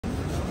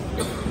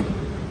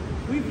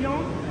With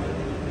young,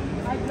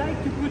 I'd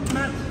like to put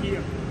mat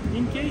here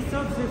in case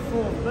of the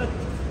fall, but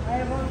I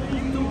have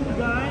only two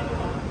guys.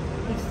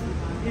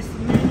 It's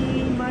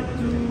many mat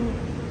to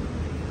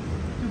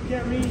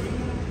carry.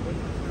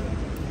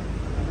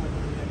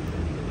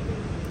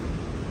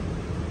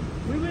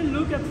 We will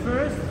look at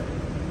first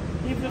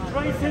if the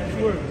triceps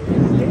work.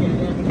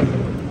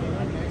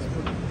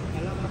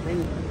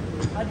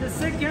 At the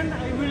second,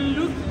 I will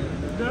look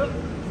the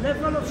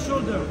level of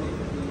shoulder.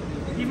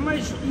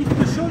 If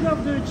the shoulder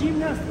of the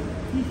gymnast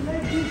is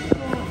like this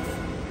for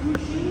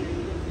pushing,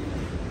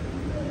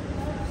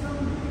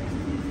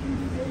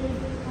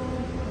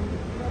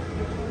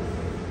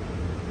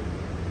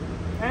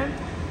 and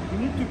you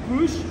need to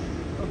push,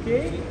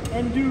 okay,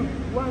 and do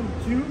 1,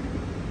 2,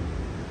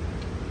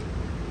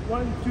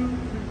 1, 2, 3,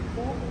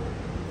 4.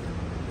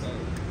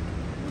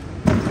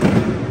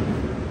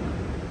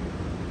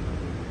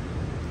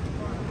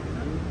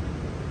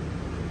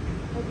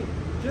 Okay,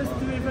 just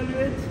to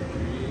evaluate.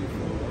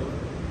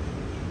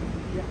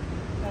 Yeah,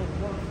 and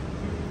 1,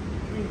 2,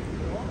 3,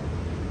 4.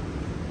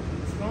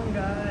 Strong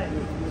guy.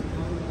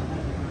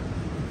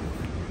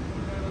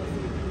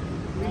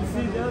 We'll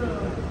see the other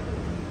one.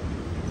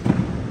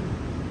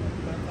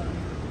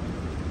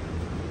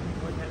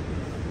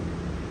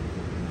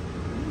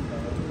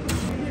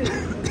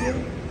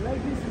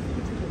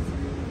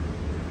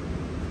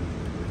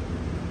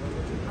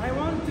 I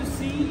want to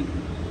see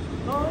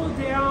how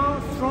they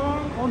are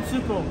strong on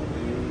support.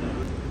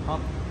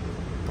 Hop,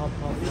 hop,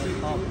 hop,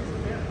 hop.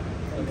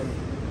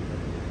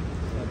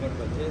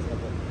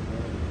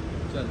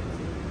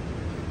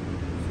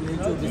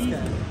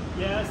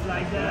 Yes,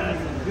 like that.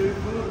 Good.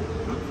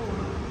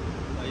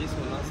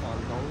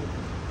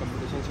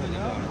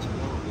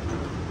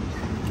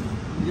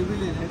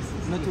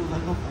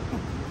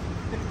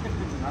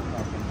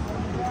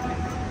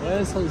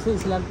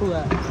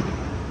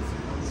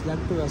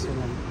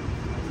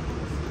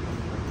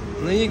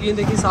 नहीं यकीन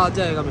देखिए साथ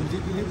जाएगा मेरे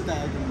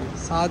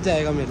साथ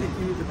जाएगा मेरे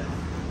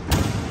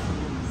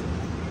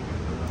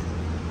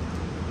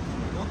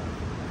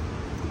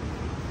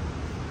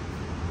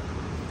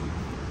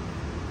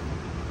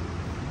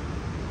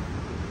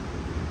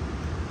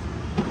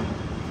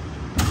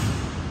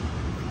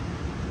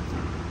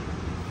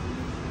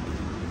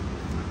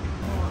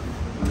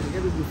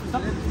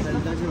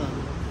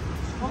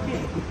Okay.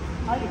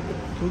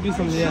 तू भी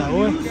समझे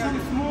वो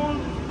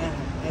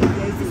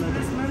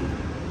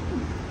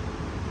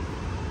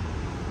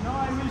Now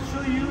I will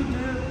show you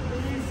the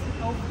base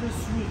of the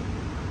swing.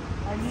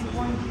 I need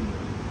 1 kilo.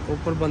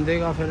 ऊपर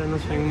बंदेगा फिर इन्हें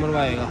स्विंग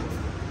मरवाएगा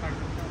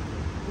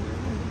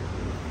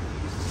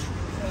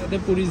ते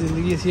पूरी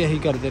जिंदगी ऐसी यही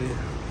करते रहे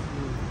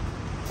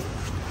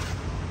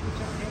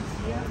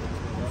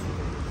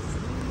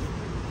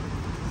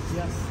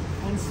Yes,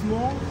 and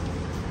small,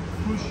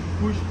 push.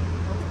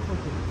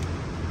 Okay.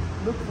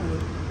 Look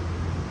forward.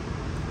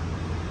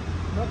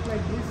 Not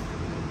like this.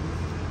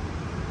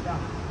 Yeah,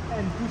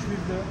 and push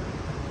with the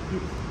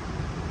hip.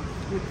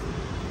 Good.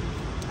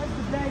 That's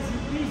the best,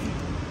 it's easy.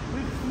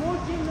 With small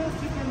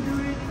gymnasts, you can do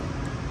it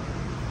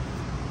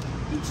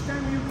each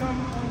time you come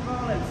on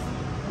balance.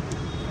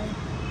 Okay.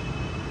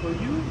 For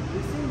you,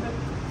 the same, but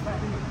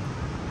back.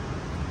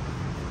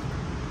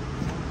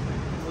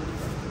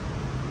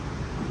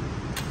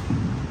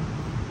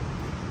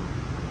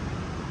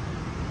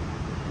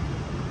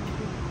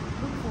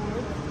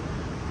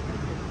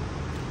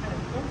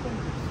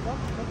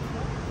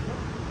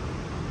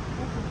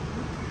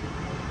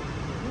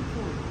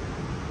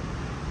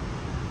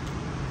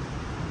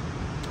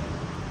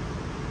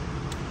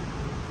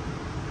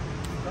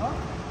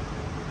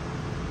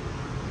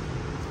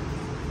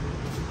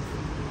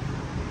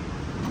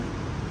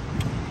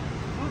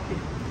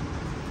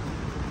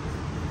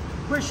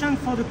 Question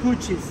for the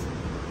coaches.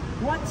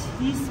 What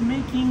is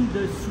making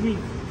the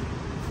swing?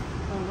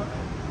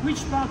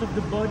 Which part of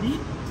the body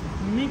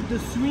make the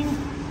swing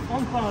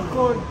on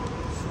parallel?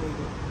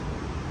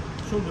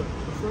 Shoulder.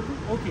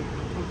 Okay.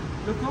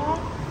 The core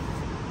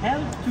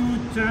help to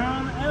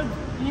turn, help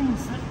in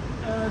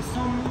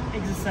some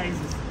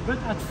exercises. But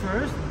at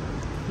first,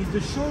 it's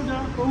the shoulder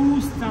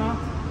who start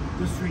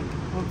the swing.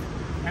 Okay.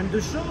 And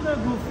the shoulder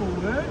go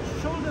forward,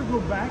 shoulder go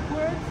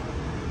backward,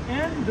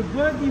 and the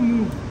body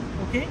move.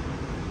 Okay?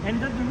 And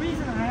that the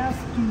reason I have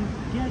to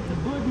get the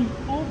body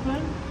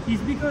open is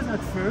because at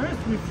first,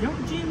 with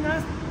young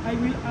gymnasts, I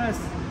will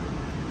ask,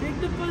 take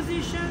the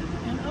position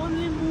and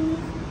only move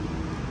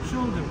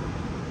shoulder.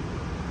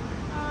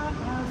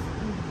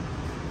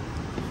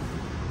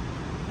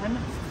 And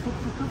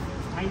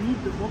I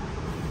need the walk.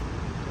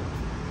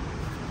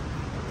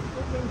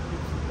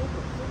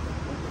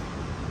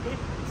 Okay,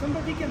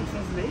 somebody can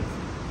translate.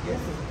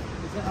 Yes.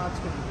 It's an arch.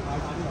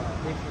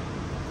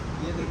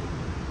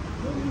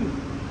 Don't move.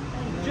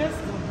 Just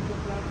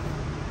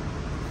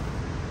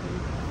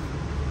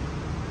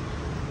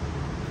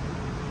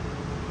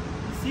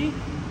see,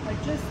 I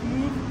just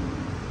move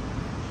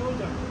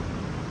shoulder,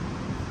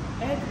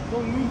 head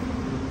don't move,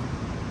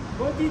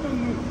 body don't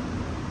move.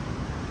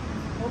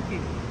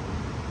 Okay.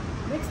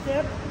 Next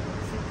step.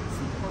 Sit.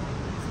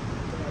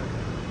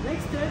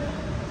 Next step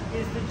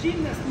is the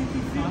gymnast needs to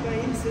feel by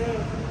himself.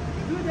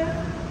 You do that,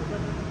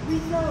 but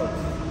without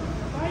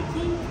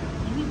fighting,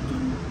 you need to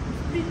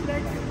split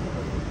legs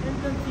and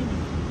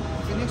continue.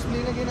 Can you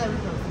explain again? I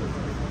will translate.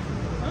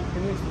 Huh?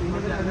 Can you explain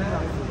again? I will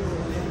translate.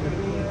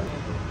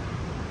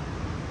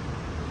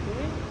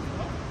 Okay.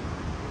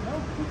 Now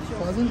put your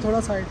Fazil,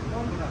 थोड़ा side.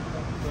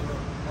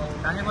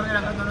 ताने बोल के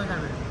रखो दोनों इधर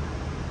बैठो.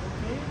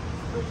 Okay.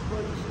 Stretch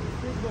body.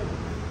 Stretch body.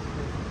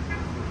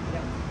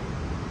 Yeah.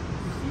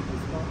 You see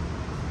this part?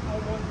 I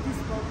want this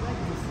part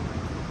like this.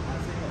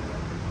 Let's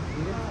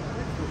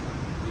go.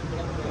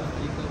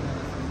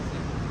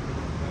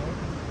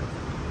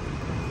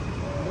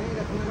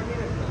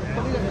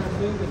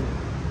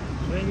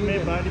 Swing में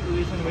body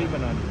position वही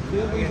बना ली.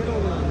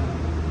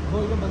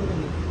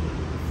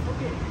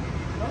 Okay.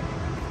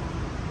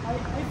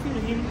 I feel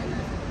him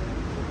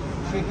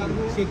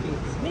Shaking.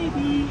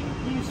 maybe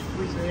he's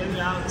free.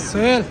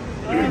 Sohail.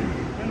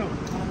 No.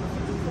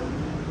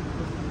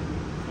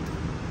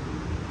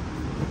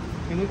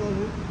 Can you call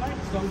him?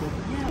 Stronger.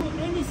 Yeah. Do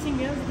anything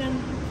else than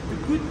a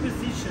good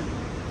position.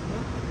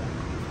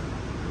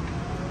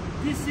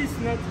 This is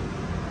not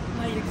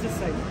my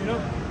exercise, you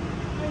know.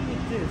 I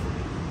need this.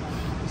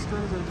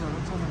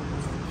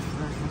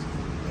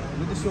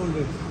 With the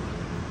shoulders.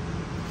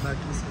 I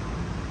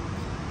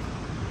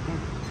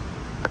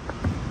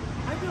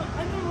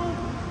don't want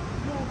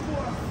more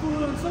for a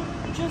full and so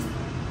just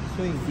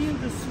Swing. feel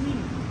the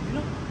swing, you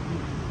know.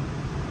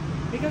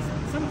 Because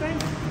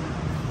sometimes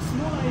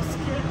small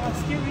are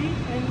scary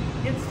and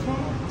get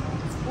strong.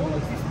 All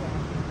of this part.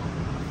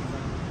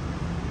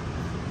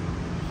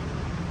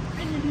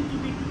 And you need to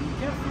be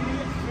careful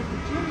with the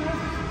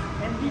gymnast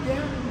and be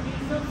there in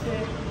case of the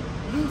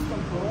lose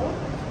control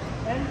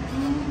and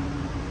to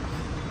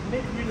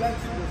make relax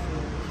the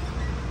flow.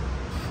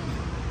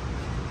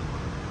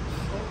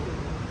 Okay.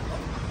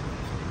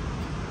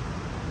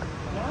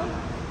 Now,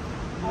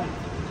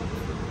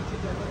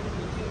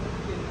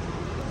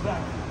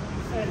 back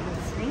and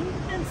swing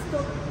and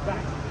stop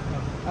back.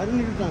 I don't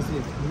need to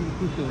translate.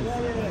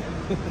 Yeah.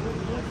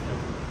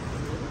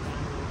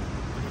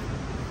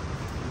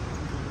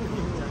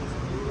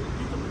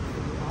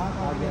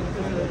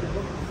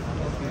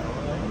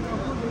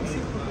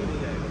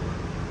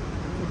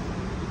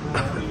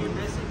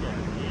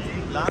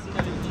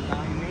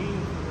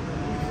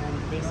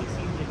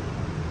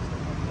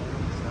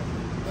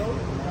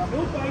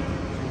 No bite.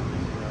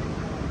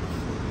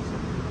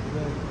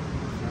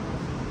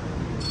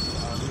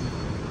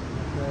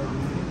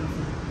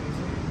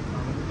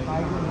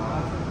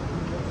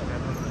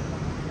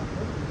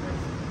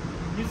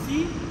 You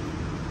see,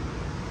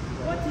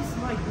 what is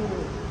my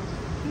goal?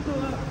 To go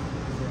up,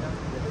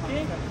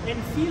 okay, and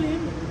feel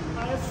him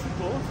as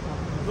support,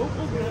 no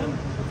problem,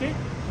 okay,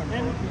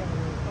 and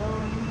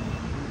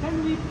can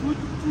we put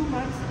 2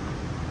 mats?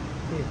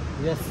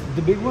 Yes,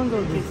 the big ones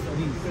or these?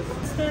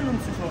 Stand on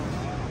support,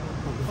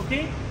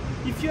 okay?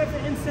 If you have a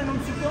handstand on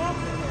support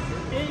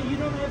and you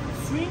don't have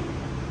swing,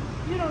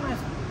 you don't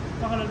have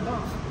parallel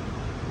bounce.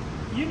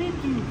 You need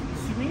to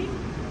swing,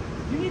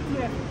 you need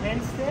to have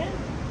handstand,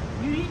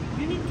 you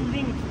need to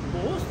link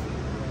both,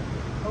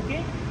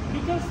 okay?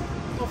 Because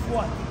of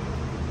what?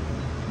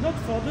 Not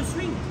for the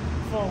swing,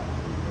 for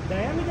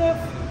diameter,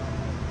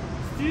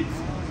 stütz,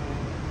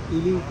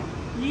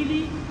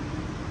 Ili,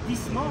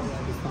 dismount,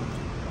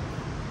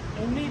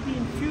 and maybe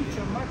in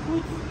future,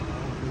 Makut,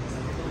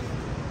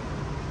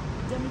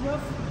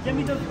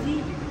 Jamidov D,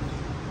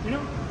 you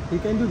know? You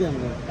can do them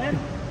there. And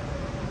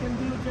you can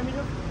do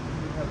Jamidov.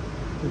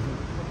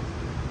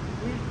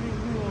 We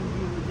won't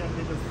do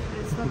Jamidov.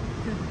 It's not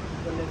good,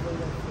 the level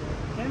of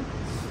camp.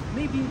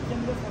 Maybe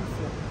Jamidov on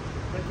 4,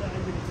 but I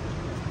will explain.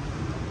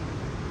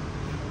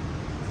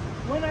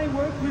 When I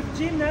work with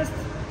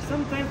gymnasts,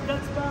 sometimes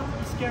that part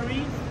is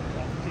scary,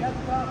 that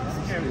part is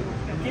scary,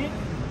 okay?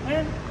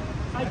 And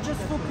I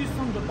just focus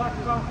on the back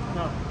part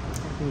now.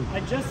 I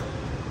just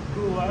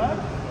go up,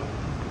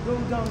 go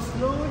down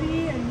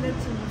slowly, and let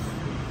him.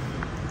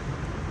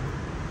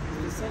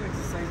 The same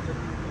exercise that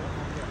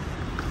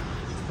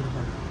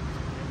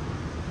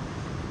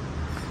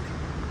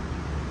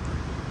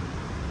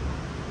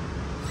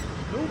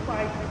No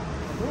bite,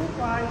 no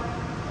bite.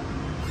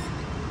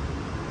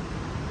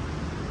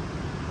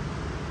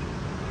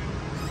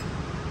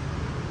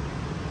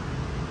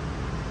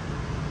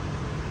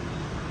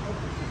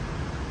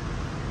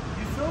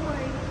 You saw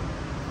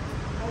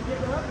I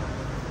get up,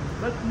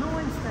 but no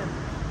handstand.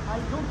 I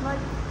don't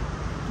like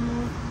to,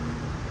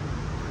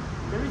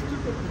 there is 2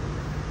 techniques.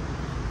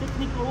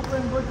 Technique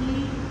open body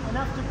and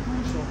after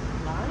push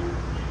line.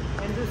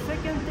 And the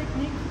second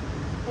technique,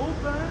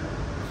 open,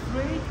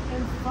 straight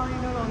and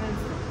final on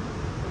handstand.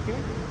 Okay?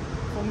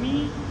 For me,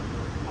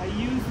 I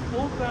use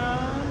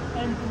open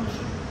and push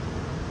to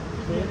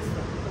the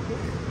handstand.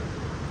 Okay?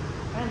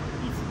 And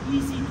it's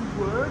easy to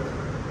work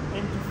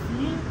and to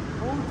feel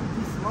how to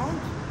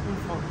dismount in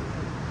front.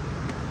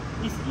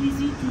 It's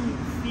easy to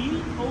feel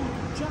how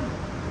to jump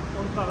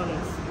on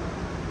parallels.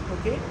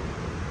 Okay?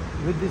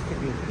 With this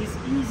technique. It's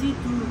easy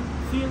to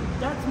feel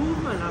that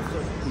movement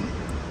after.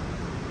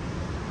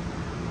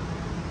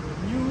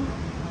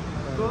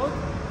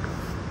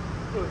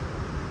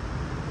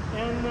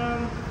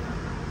 And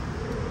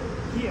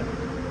here,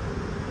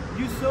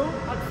 you saw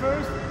at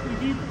first he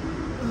did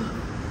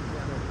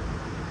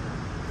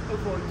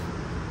avoid.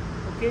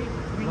 Okay,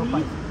 we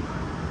need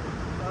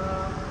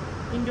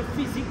in the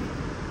physique.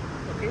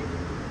 Okay,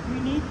 we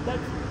need that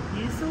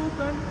he is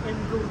open and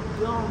go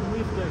down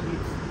with the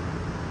hips.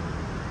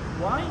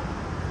 Why?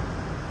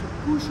 To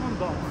push on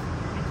bars,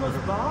 because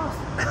bars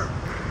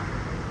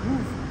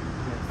move,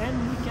 and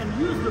we can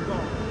use the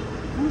bar.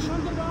 Push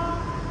on the bar,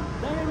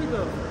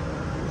 diameter.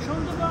 Push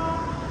on the bar,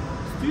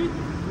 stud,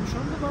 push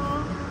on the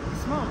bar,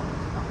 small.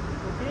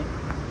 Okay?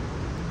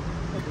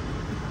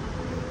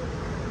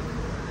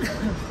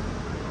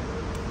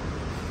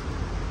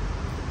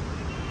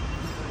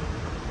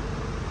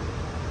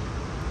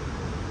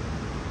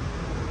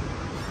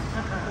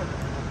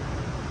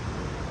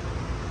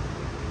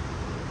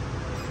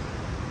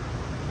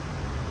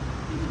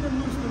 He didn't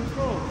lose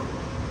control.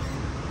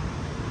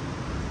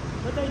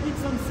 But I did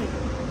something.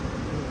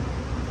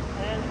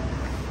 And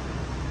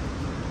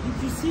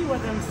did you see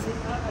what I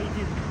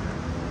did?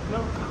 No.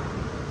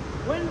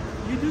 When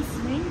you do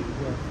swing,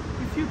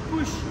 if you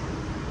push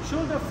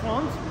shoulder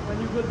front,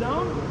 when you go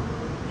down,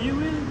 you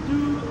will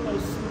do a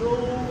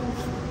slow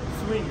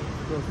swing.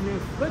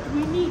 But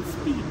we need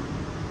speed.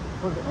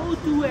 How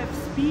to have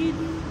speed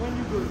when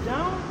you go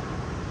down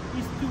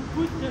is to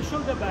put the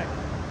shoulder back.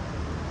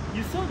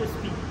 You saw the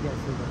speed? Yes,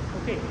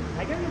 Okay,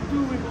 I cannot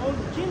do with all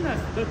the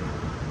gymnasts, but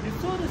you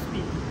saw the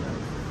speed.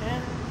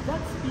 And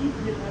that speed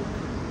will help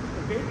you.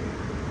 Okay?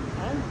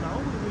 And now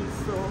we will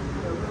feel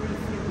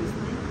the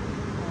speed.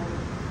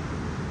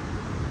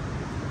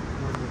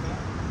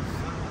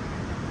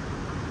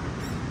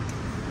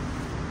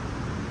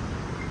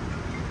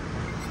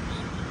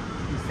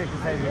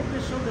 I get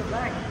the shoulder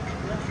back.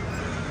 Yeah.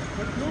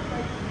 But not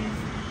like this.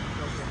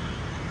 Okay.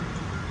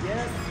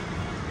 Yes.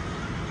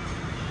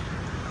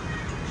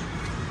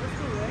 That's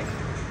correct.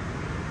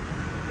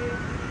 Okay.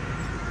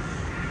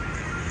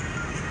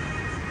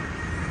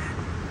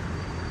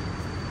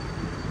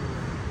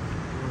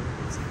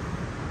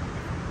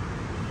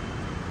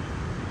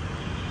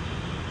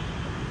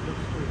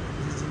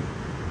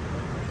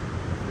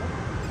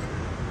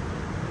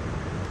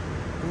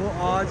 वो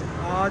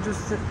आज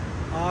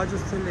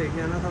उससे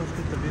लेके आना था,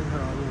 उसकी तबीयत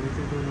ख़राब हो गई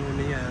थी तो वो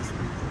नहीं आया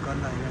स्कूल, तो कल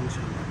आएगा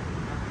इंशाल्लाह।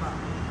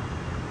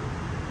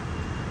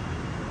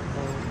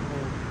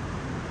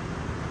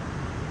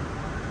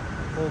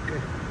 ओके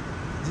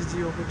जी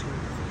ओके ठीक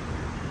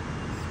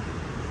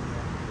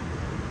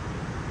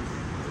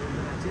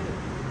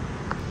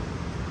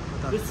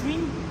The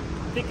swing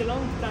take a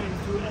long time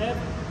to have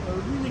a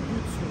really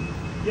good swing.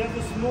 You have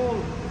a small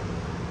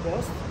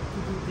post to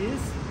do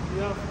this.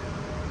 You have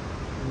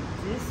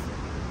this,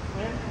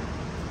 and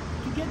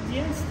to get the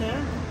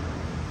handstand,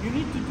 you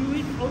need to do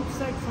it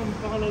outside from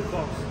parallel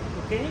bars.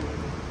 Okay?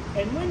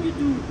 And when you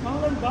do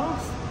parallel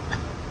bars,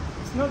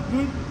 it's not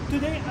good.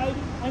 Today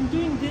I'm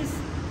doing this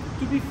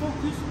to be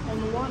focused on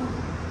one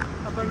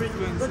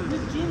apparatus. But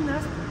with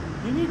gymnast,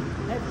 you need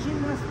to have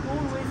gymnast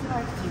always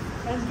active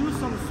and do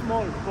some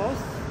small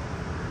posts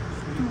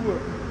to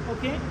work.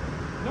 Okay?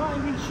 Now I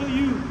will show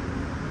you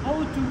how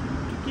to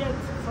get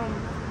from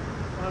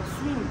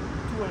swing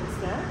to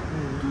handstand,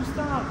 to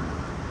start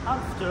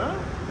after,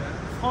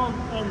 front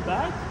and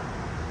back,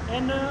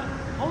 and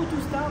how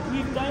to start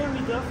with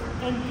diameter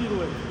and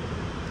pirouette.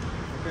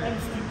 And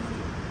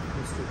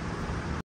stud.